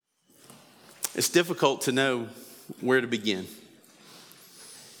It's difficult to know where to begin.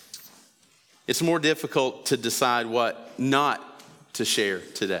 It's more difficult to decide what not to share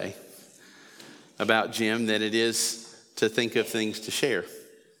today about Jim than it is to think of things to share.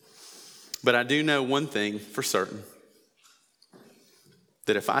 But I do know one thing for certain,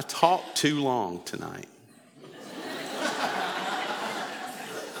 that if I talk too long tonight,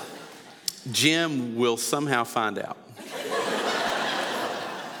 Jim will somehow find out.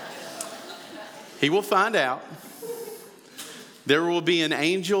 He will find out. There will be an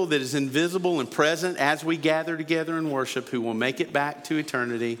angel that is invisible and present as we gather together in worship who will make it back to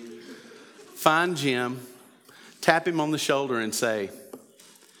eternity, find Jim, tap him on the shoulder and say,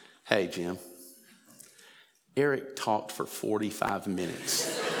 "Hey, Jim, Eric talked for 45 minutes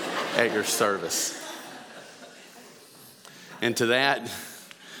at your service." And to that,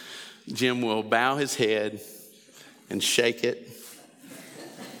 Jim will bow his head and shake it.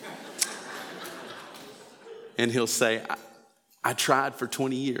 And he'll say, I tried for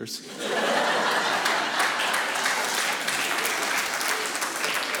 20 years.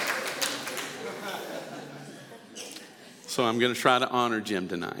 So I'm going to try to honor Jim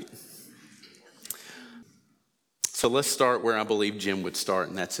tonight. So let's start where I believe Jim would start,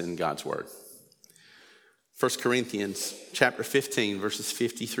 and that's in God's Word. 1 Corinthians chapter 15, verses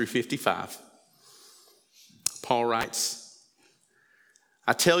 50 through 55. Paul writes,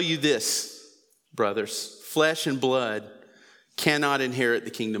 "I tell you this, brothers, flesh and blood cannot inherit the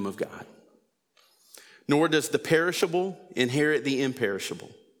kingdom of God, nor does the perishable inherit the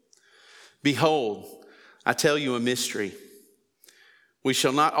imperishable. Behold, I tell you a mystery. We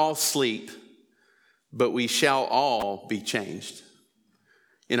shall not all sleep, but we shall all be changed.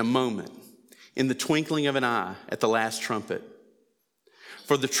 In a moment, in the twinkling of an eye, at the last trumpet.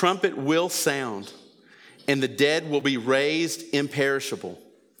 For the trumpet will sound, and the dead will be raised imperishable,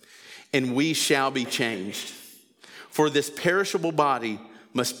 and we shall be changed. For this perishable body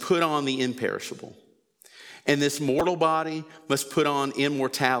must put on the imperishable, and this mortal body must put on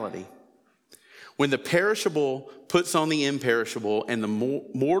immortality. When the perishable puts on the imperishable, and the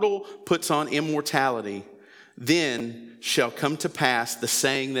mortal puts on immortality, then shall come to pass the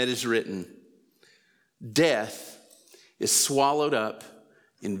saying that is written, death is swallowed up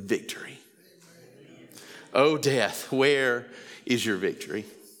in victory. O death, where is your victory?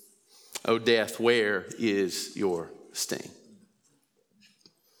 O death, where is your sting?"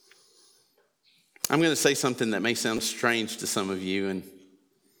 I'm going to say something that may sound strange to some of you,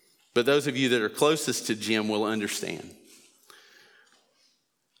 but those of you that are closest to Jim will understand.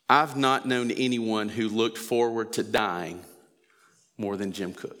 I've not known anyone who looked forward to dying more than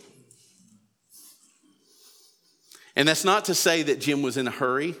Jim Cook. And that's not to say that Jim was in a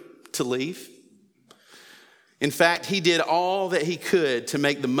hurry to leave. In fact, he did all that he could to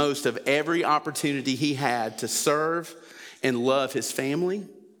make the most of every opportunity he had to serve and love his family,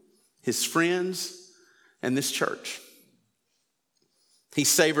 his friends, and this church. He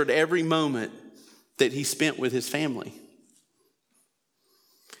savored every moment that he spent with his family.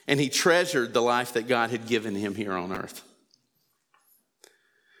 And he treasured the life that God had given him here on earth.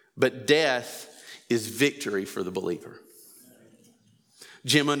 But death is victory for the believer.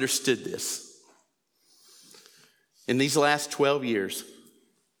 Jim understood this. In these last 12 years,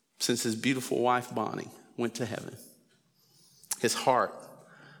 since his beautiful wife Bonnie went to heaven, his heart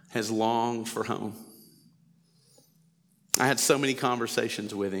has longed for home. I had so many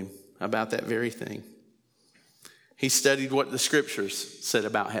conversations with him about that very thing. He studied what the scriptures said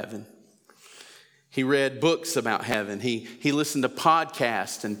about heaven. He read books about heaven. He listened to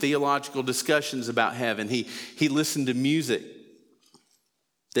podcasts and theological discussions about heaven. He listened to music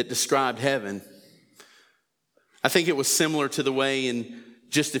that described heaven. I think it was similar to the way in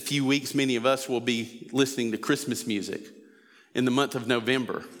just a few weeks many of us will be listening to Christmas music in the month of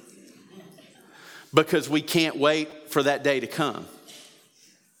November, because we can't wait for that day to come.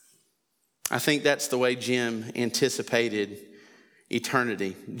 I think that's the way Jim anticipated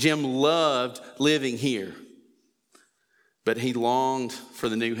eternity. Jim loved living here, but he longed for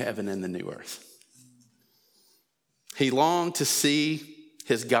the new heaven and the new earth. He longed to see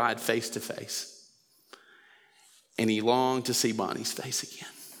his God face to face. And he longed to see Bonnie's face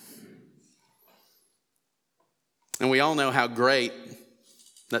again. And we all know how great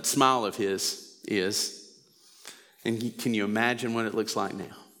that smile of his is. And can you imagine what it looks like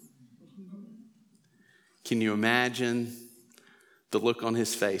now? Can you imagine the look on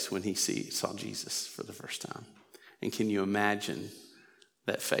his face when he saw Jesus for the first time? And can you imagine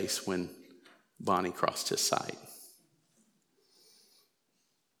that face when Bonnie crossed his sight?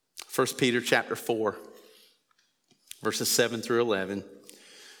 1 Peter chapter 4, verses 7 through 11.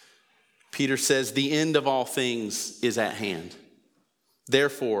 Peter says, the end of all things is at hand.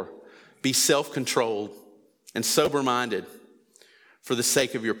 Therefore, be self-controlled and sober-minded for the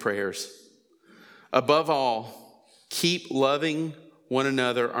sake of your prayers. Above all, keep loving one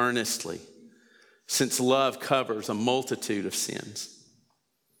another earnestly, since love covers a multitude of sins.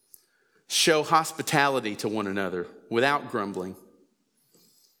 Show hospitality to one another without grumbling.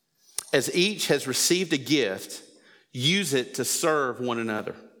 As each has received a gift, use it to serve one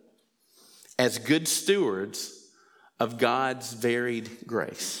another as good stewards of God's varied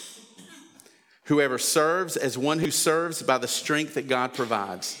grace. Whoever serves as one who serves by the strength that God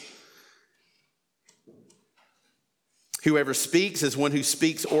provides. Whoever speaks as one who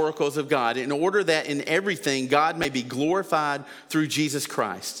speaks oracles of God, in order that in everything God may be glorified through Jesus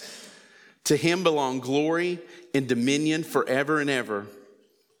Christ. To him belong glory and dominion forever and ever.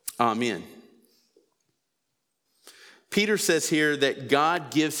 Amen. Peter says here that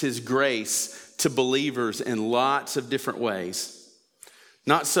God gives his grace to believers in lots of different ways.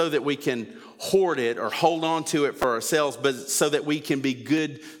 Not so that we can hoard it or hold on to it for ourselves, but so that we can be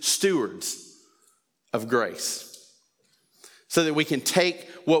good stewards of grace. So that we can take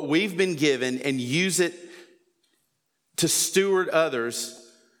what we've been given and use it to steward others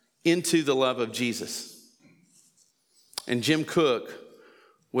into the love of Jesus. And Jim Cook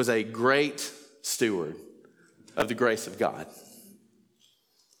was a great steward of the grace of God.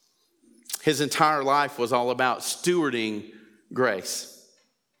 His entire life was all about stewarding grace.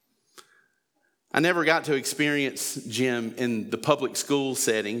 I never got to experience Jim in the public school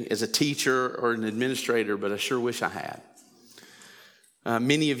setting as a teacher or an administrator, but I sure wish I had.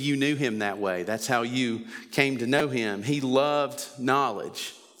 Many of you knew him that way. That's how you came to know him. He loved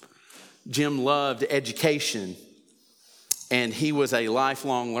knowledge. Jim loved education, and he was a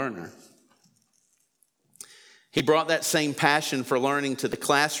lifelong learner. He brought that same passion for learning to the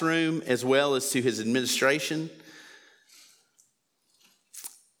classroom as well as to his administration.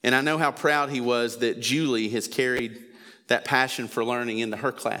 And I know how proud he was that Julie has carried that passion for learning into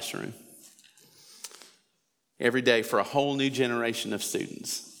her classroom every day for a whole new generation of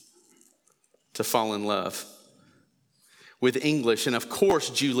students to fall in love with English. And of course,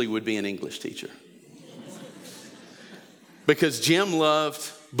 Julie would be an English teacher because Jim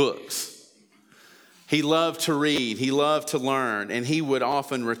loved books. He loved to read, he loved to learn, and he would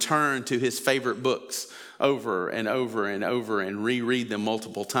often return to his favorite books over and over and over and reread them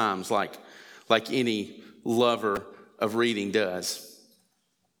multiple times like any lover of reading does.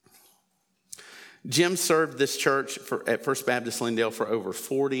 Jim served this church at First Baptist Lindale for over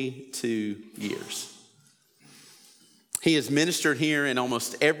 42 years. He has ministered here in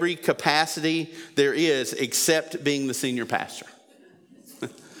almost every capacity there is except being the senior pastor.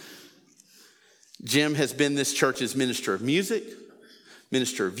 Jim has been this church's minister of music,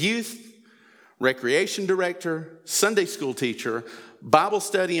 minister of youth, recreation director, Sunday school teacher, Bible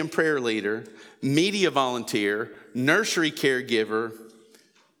study and prayer leader, media volunteer, nursery caregiver,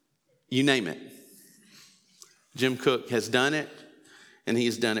 you name it. Jim Cook has done it, and he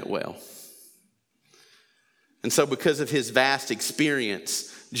has done it well. And so because of his vast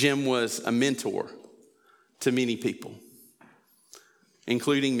experience, Jim was a mentor to many people,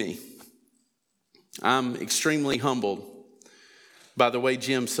 including me. I'm extremely humbled by the way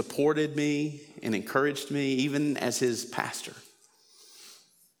Jim supported me and encouraged me, even as his pastor.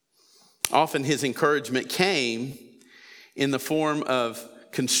 Often his encouragement came in the form of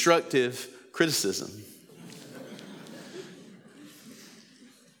constructive criticism.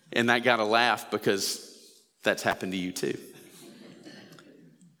 And that got a laugh because that's happened to you too.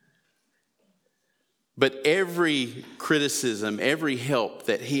 But every criticism, every help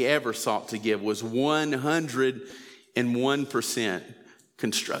that he ever sought to give was 101%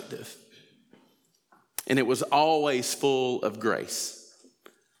 constructive. And it was always full of grace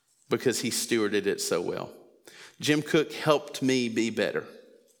because he stewarded it so well. Jim Cook helped me be better.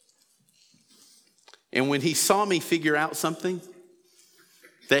 And when he saw me figure out something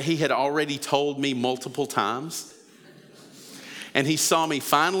that he had already told me multiple times, and he saw me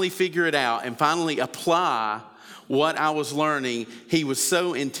finally figure it out and finally apply what I was learning, he was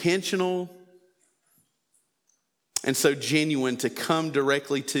so intentional and so genuine to come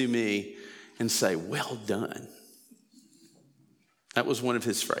directly to me and say, "Well done." That was one of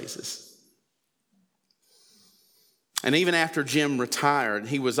his phrases. And even after Jim retired,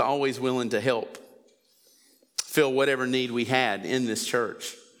 he was always willing to help fill whatever need we had in this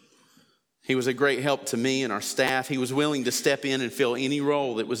church. He was a great help to me and our staff. He was willing to step in and fill any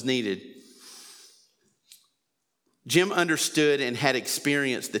role that was needed. Jim understood and had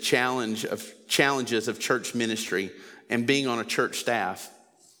experienced the challenges of church ministry and being on a church staff.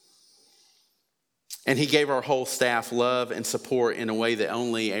 And he gave our whole staff love and support in a way that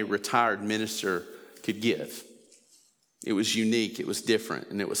only a retired minister could give. It was unique, it was different,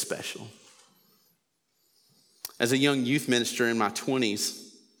 and it was special. As a young youth minister in my 20s,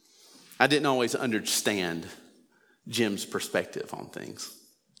 I didn't always understand Jim's perspective on things.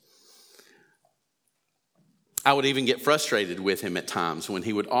 I would even get frustrated with him at times when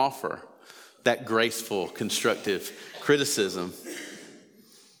he would offer that graceful, constructive criticism.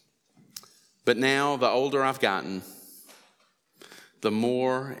 But now, the older I've gotten, the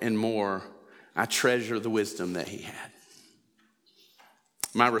more and more I treasure the wisdom that he had.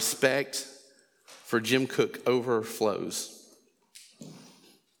 My respect for Jim Cook overflows.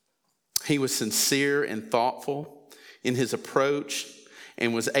 He was sincere and thoughtful in his approach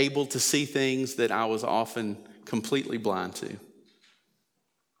and was able to see things that I was often completely blind to.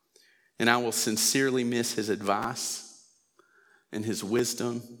 And I will sincerely miss his advice and his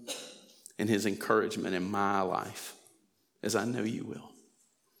wisdom and his encouragement in my life, as I know you will.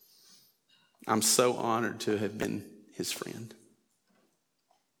 I'm so honored to have been his friend.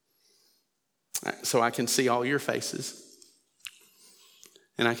 So I can see all your faces,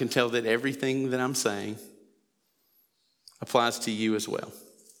 and I can tell that everything that I'm saying applies to you as well.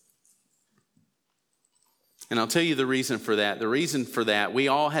 And I'll tell you the reason for that. The reason for that, we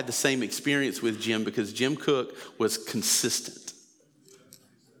all had the same experience with Jim because Jim Cook was consistent.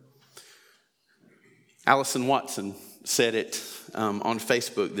 Allison Watson said it on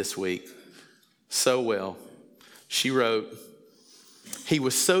Facebook this week so well. She wrote, "He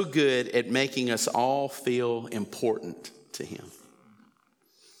was so good at making us all feel important to him."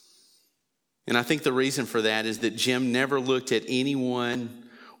 And I think the reason for that is that Jim never looked at anyone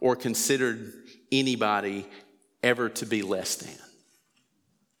or considered anybody ever to be less than.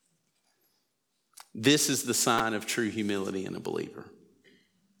 This is the sign of true humility in a believer.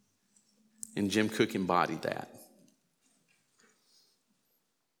 And Jim Cook embodied that.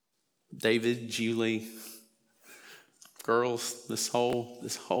 David, Julie, girls, this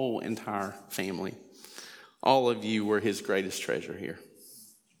whole entire family, all of you were his greatest treasure here.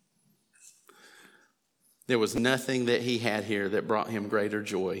 There was nothing that he had here that brought him greater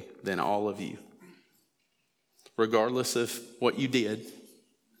joy than all of you. Regardless of what you did,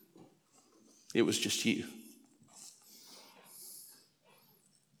 it was just you.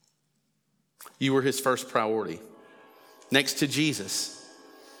 You were his first priority, next to Jesus.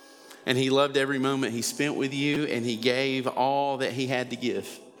 And he loved every moment he spent with you, and he gave all that he had to give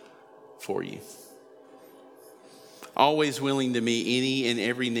for you. Always willing to meet any and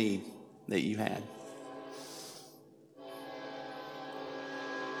every need that you had.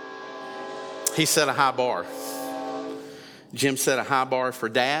 He set a high bar. Jim set a high bar for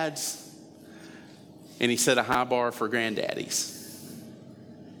dads, and he set a high bar for granddaddies.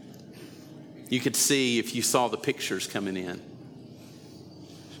 You could see, if you saw the pictures coming in,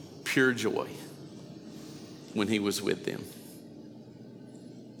 pure joy when he was with them.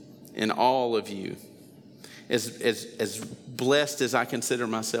 And all of you, as blessed as I consider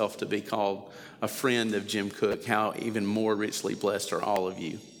myself to be called a friend of Jim Cook, how even more richly blessed are all of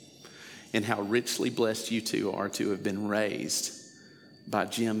you. And how richly blessed you two are to have been raised by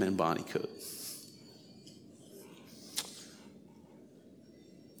Jim and Bonnie Cook.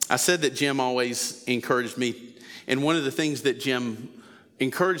 I said that Jim always encouraged me, and one of the things that Jim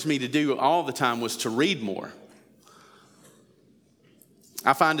encouraged me to do all the time was to read more.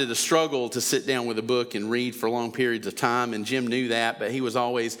 I find it a struggle to sit down with a book and read for long periods of time, and Jim knew that, but he was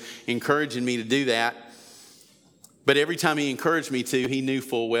always encouraging me to do that. But every time he encouraged me to, he knew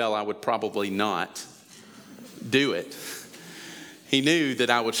full well I would probably not do it. He knew that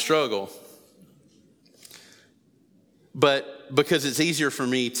I would struggle. But because it's easier for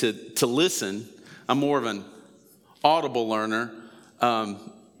me to listen, I'm more of an audible learner.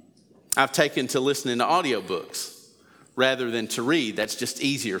 I've taken to listening to audiobooks rather than to read. That's just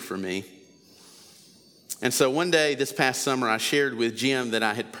easier for me. And so one day this past summer, I shared with Jim that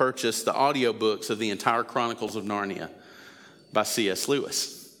I had purchased the audiobooks of the entire Chronicles of Narnia by C.S.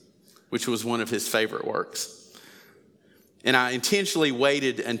 Lewis, which was one of his favorite works. And I intentionally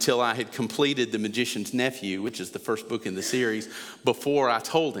waited until I had completed The Magician's Nephew, which is the first book in the series, before I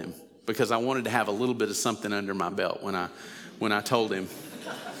told him, because I wanted to have a little bit of something under my belt when I told him.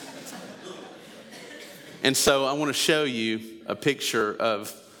 And so I want to show you a picture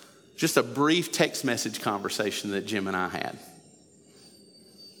of just a brief text message conversation that Jim and I had.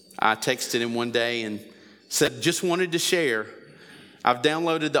 I texted him one day and said, just wanted to share. I've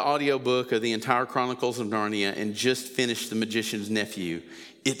downloaded the audiobook of the entire Chronicles of Narnia and just finished The Magician's Nephew.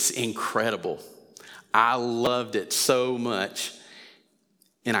 It's incredible. I loved it so much.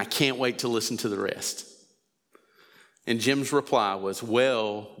 and I can't wait to listen to the rest. And Jim's reply was,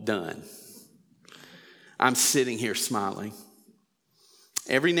 well done. I'm sitting here smiling.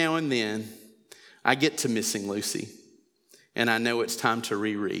 Every now and then, I get to Missing Lucy, and I know it's time to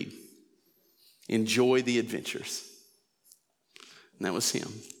reread. Enjoy the adventures. And that was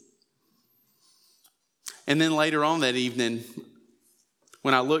him. And then later on that evening,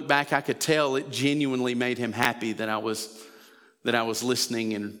 when I look back, I could tell it genuinely made him happy that I was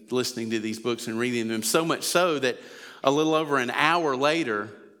listening to these books and reading them. So much so that a little over an hour later,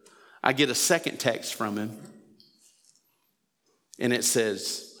 I get a second text from him. And it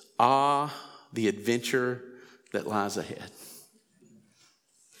says, the adventure that lies ahead.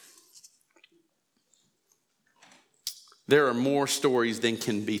 There are more stories than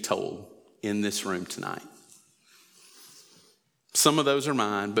can be told in this room tonight. Some of those are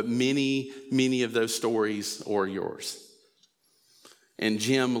mine, but many, many of those stories are yours. And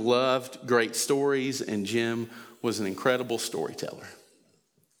Jim loved great stories, and Jim was an incredible storyteller.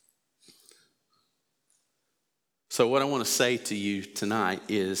 So what I want to say to you tonight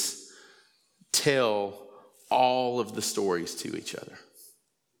is tell all of the stories to each other.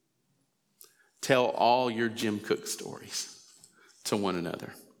 Tell all your Jim Cook stories to one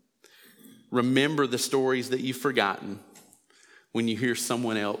another. Remember the stories that you've forgotten when you hear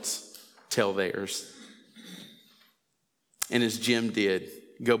someone else tell theirs. And as Jim did,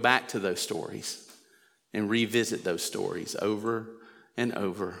 go back to those stories and revisit those stories over and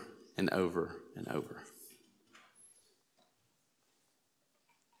over and over and over.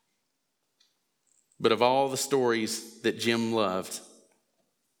 But of all the stories that Jim loved,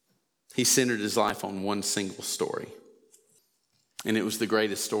 he centered his life on one single story. And it was the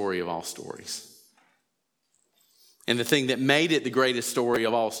greatest story of all stories. And the thing that made it the greatest story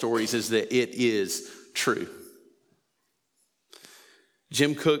of all stories is that it is true.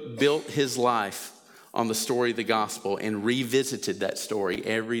 Jim Cook built his life on the story of the gospel and revisited that story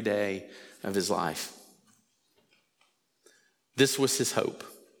every day of his life. This was his hope.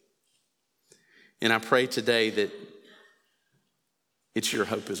 And I pray today that it's your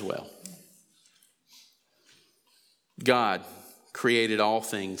hope as well. God created all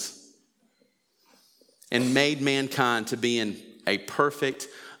things and made mankind to be in a perfect,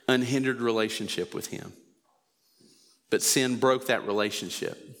 unhindered relationship with him. But sin broke that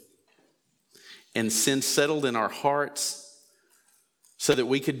relationship. And sin settled in our hearts so that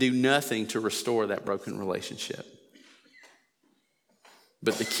we could do nothing to restore that broken relationship.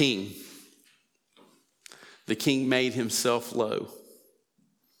 But the king made himself low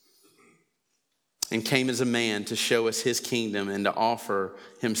and came as a man to show us his kingdom and to offer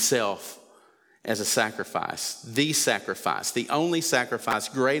himself as a sacrifice, the only sacrifice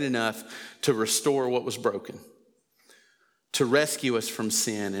great enough to restore what was broken, to rescue us from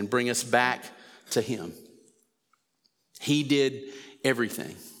sin and bring us back to him. He did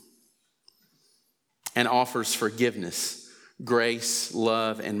everything and offers forgiveness, grace,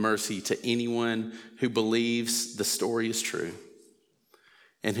 love, and mercy to anyone who believes the story is true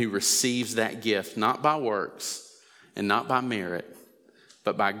and who receives that gift, not by works and not by merit,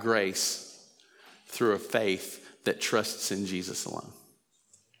 but by grace through a faith that trusts in Jesus alone.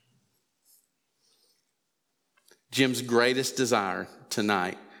 Jim's greatest desire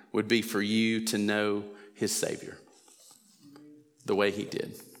tonight would be for you to know his Savior the way he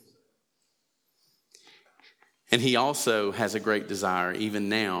did. And he also has a great desire, even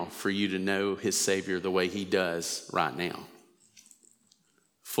now, for you to know his Savior the way he does right now,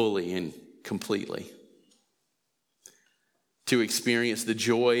 fully and completely. To experience the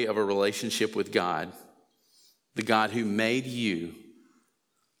joy of a relationship with God, the God who made you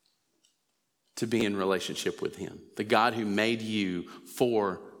to be in relationship with him, the God who made you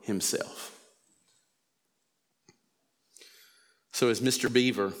for himself. So as Mr.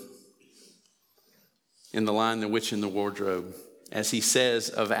 Beaver in The Lion, the Witch, and the Wardrobe, as he says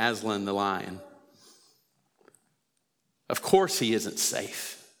of Aslan the lion, of course he isn't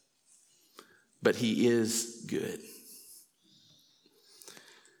safe, but he is good.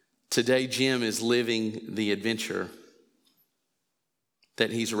 Today, Jim is living the adventure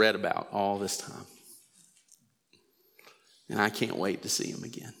that he's read about all this time. And I can't wait to see him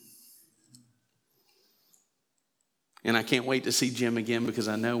again. And I can't wait to see Jim again because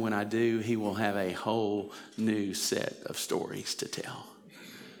I know when I do, he will have a whole new set of stories to tell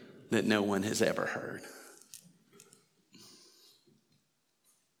that no one has ever heard.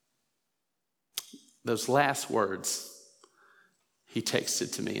 Those last words he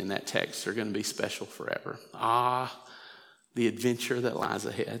texted to me in that text are going to be special forever. The adventure that lies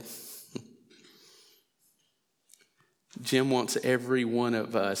ahead. Jim wants every one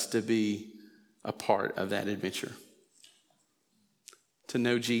of us to be a part of that adventure, to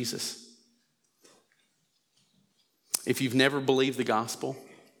know Jesus. If you've never believed the gospel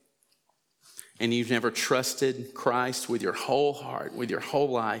and you've never trusted Christ with your whole heart, with your whole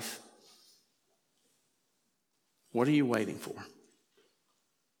life, what are you waiting for?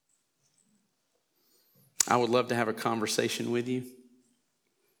 I would love to have a conversation with you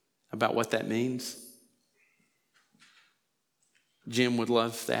about what that means. Jim would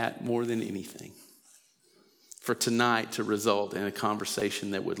love that more than anything. For tonight to result in a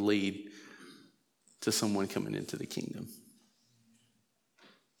conversation that would lead to someone coming into the kingdom.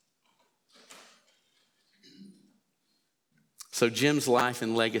 So Jim's life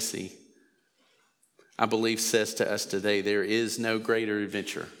and legacy, I believe, says to us today, there is no greater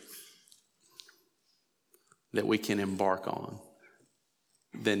adventure that we can embark on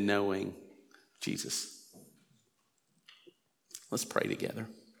than knowing Jesus. Let's pray together.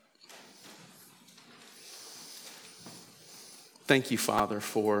 Thank you, Father,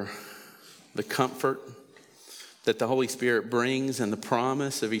 for the comfort that the Holy Spirit brings and the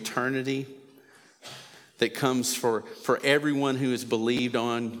promise of eternity that comes for everyone who has believed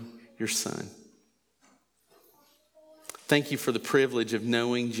on your Son. Thank you for the privilege of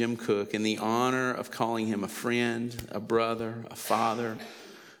knowing Jim Cook and the honor of calling him a friend, a brother, a father,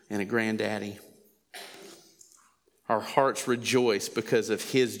 and a granddaddy. Our hearts rejoice because of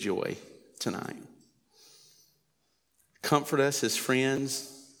his joy tonight. Comfort us as friends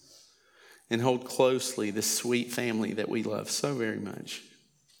and hold closely this sweet family that we love so very much.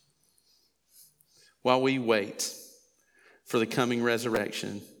 While we wait for the coming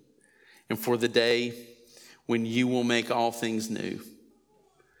resurrection and for the day when you will make all things new,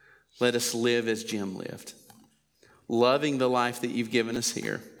 let us live as Jim lived, loving the life that you've given us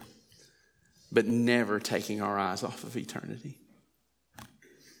here, but never taking our eyes off of eternity.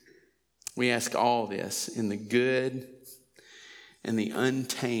 We ask all this in the good and the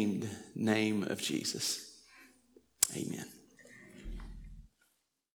untamed name of Jesus.